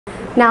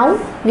Now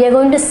we are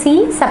going to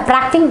see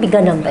subtracting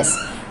bigger numbers.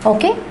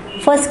 Okay,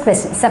 first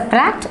question,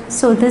 subtract.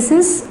 So this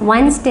is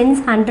ones,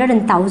 tens, hundred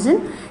and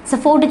thousand. It's a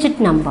 4-digit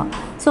number.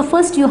 So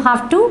first you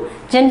have to,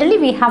 generally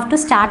we have to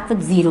start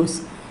with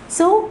zeros.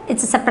 So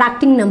it's a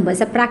subtracting number,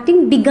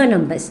 subtracting bigger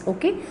numbers.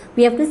 Okay,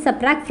 we have to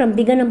subtract from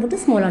bigger number to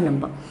smaller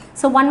number.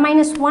 So 1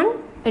 minus 1,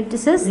 it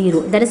is a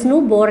 0. There is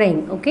no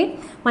borrowing. Okay,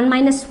 1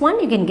 minus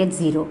 1, you can get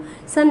 0.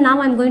 So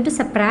now I'm going to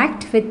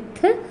subtract with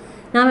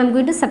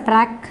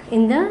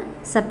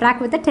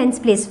subtract with the tens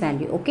place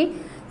value. Okay,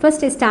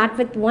 first I start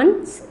with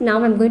ones.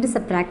 Now I'm going to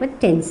subtract with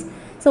tens.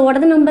 So what are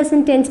the numbers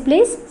in tens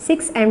place?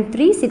 6 and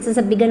 3. 6 is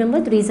a bigger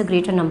number, 3 is a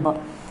greater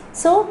number.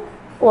 So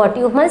what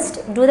you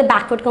must do the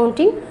backward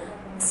counting.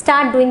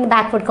 Start doing the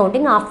backward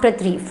counting after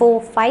 3,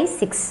 4, 5,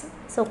 6.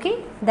 So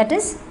okay, that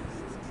is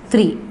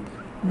 3.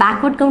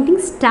 Backward counting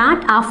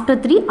start after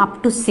 3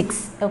 up to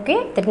 6.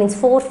 Okay, that means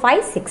 4,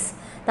 5, 6.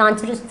 The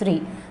answer is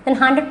 3. Then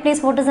 100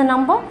 place, what is the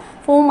number?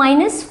 4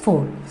 minus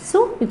 4.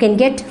 So you can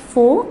get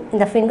 4 in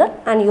the finger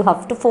and you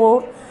have to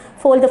fold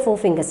the 4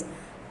 fingers.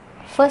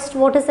 First,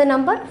 what is the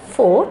number?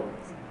 4,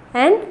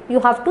 and you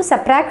have to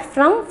subtract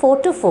from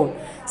 4 to 4.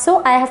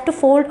 So I have to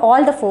fold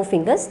all the 4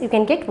 fingers. You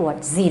can get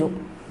what? 0.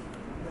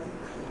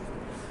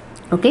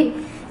 Okay,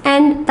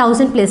 and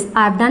 1000 place.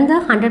 I have done the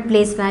 100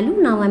 place value.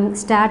 Now I'm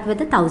start with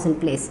the 1000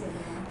 place.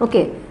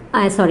 Okay,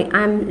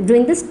 I'm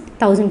doing this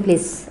 1000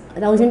 place.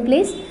 1000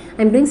 place.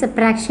 I'm doing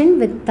subtraction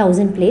with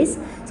 1000 place.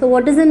 So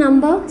what is the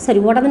number?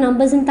 What are the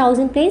numbers in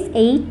 1000 place?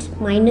 8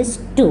 minus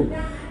 2.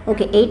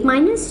 Okay, 8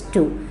 minus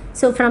 2.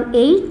 So from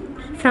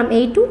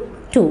 8 to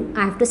 2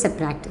 I have to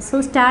subtract.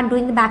 So start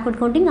doing the backward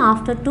counting.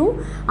 After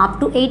 2 up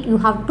to 8 you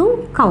have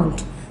to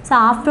count. So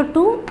after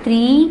 2,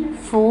 3,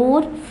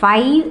 4,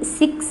 5,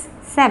 6,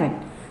 7.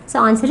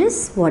 So answer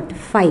is what?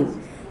 5.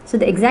 So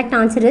the exact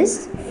answer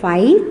is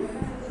 5,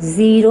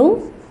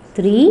 0,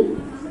 3,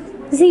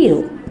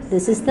 0.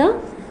 This is the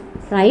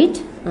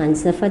right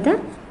answer for the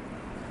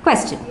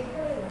question.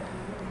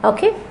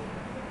 Okay.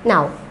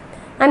 Now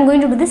I'm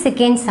going to do the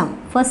second sum.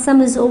 First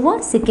sum is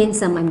over. Second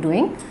sum I'm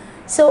doing.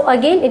 So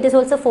again it is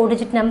also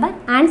 4-digit number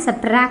and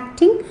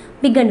subtracting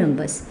bigger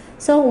numbers.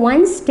 So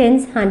ones,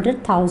 tens,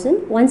 100,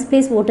 1000. Ones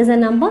place, what is the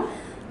number?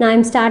 Now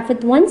I'm start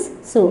with ones.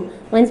 So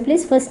ones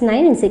place first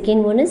 9 and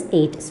second one is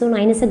 8. So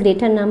 9 is a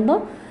greater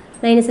number.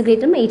 9 is a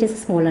greater number. 8 is a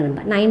smaller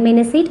number. 9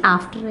 minus 8.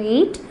 After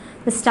 8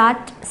 we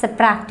start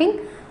subtracting.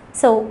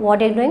 So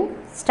what are you doing?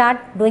 Start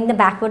doing the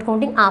backward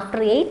counting.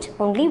 After 8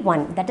 only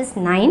 1, that is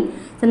 9.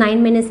 So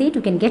 9 minus 8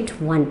 you can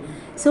get 1.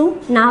 So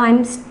now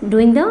I'm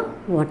doing the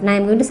what? Now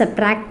I'm going to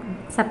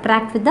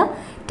subtract with the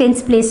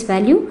tens place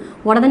value.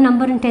 What are the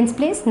number in tens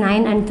place?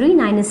 9 and 3.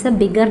 9 is a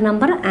bigger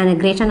number and a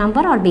greater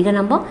number or bigger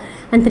number,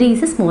 and 3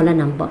 is a smaller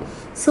number.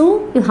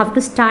 So you have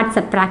to start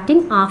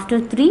subtracting after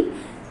 3,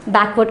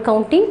 backward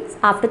counting.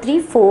 After 3,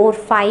 4,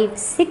 5,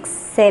 6,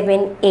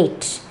 7,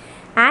 8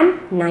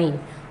 and 9.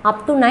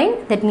 Up to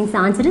 9, that means the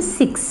answer is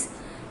 6.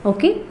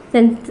 Okay,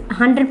 then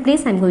 100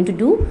 place I'm going to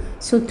do.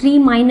 So 3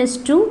 minus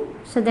 2.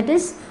 So that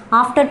is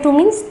after 2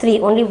 means 3,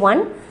 only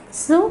 1.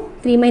 So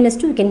 3 minus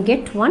 2 you can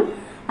get 1.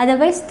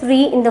 Otherwise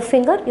 3 in the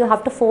finger, you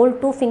have to fold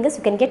 2 fingers,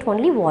 you can get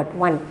only what?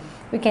 1.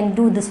 We can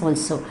do this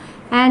also.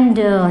 And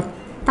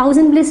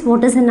 1000 place,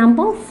 what is the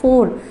number?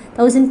 4.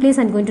 1000 place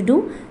I'm going to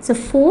do. So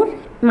 4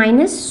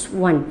 minus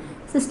 1.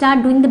 So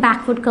start doing the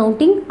backward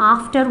counting.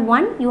 After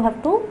 1 you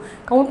have to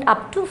count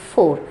up to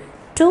 4.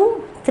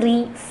 2,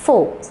 3,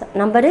 4. So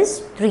number is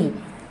 3.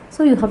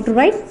 So you have to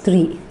write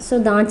 3. So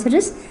the answer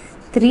is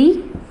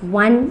 3,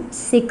 1,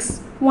 6,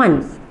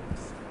 1.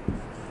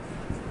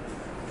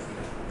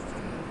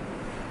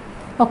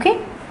 Okay.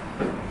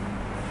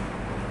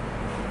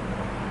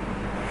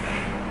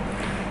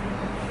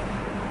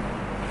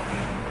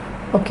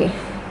 Okay.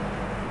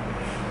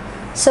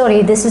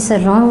 Sorry, this is a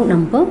wrong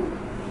number.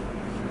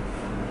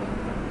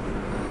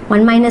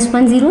 1 minus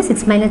 1, 0.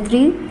 6 minus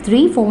 3,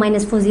 3. 4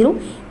 minus 4, 0.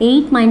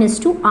 8 minus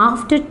 2.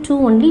 After 2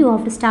 only you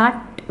have to start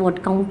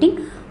what?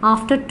 Counting.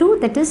 After 2,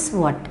 that is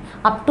what?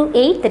 Up to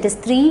 8, that is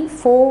 3,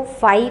 4,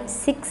 5,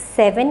 6,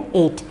 7,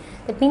 8.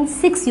 That means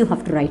 6 you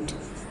have to write.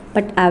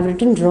 But I have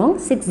written wrong,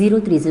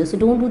 6030. So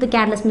don't do the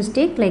careless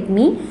mistake like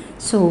me.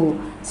 So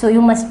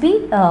you must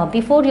be,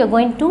 before you are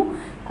going to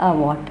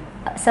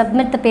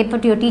submit the paper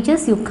to your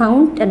teachers, you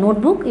count a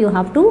notebook, you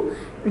have to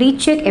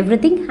recheck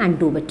everything and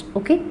do it.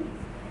 Okay.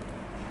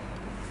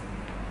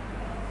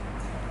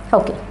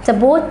 Okay, so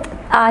both,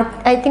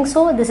 I think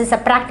so, this is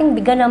subtracting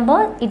bigger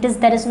number.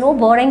 There is no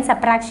borrowing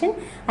subtraction.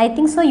 I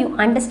think so you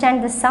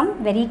understand the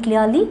sum very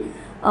clearly.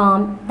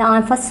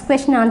 The first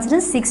question answer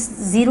is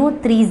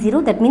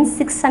 6030. That means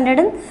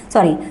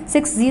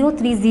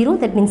 6030.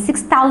 That means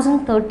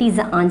 6030 is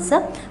the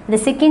answer. The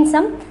second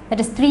sum, that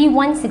is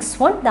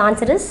 3161. The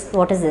answer is,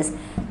 what is this?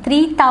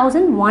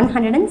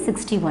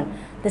 3161.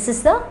 This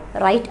is the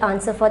right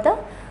answer for the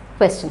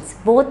questions.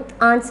 Both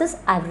answers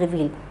I have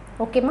revealed.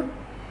 Okay, ma?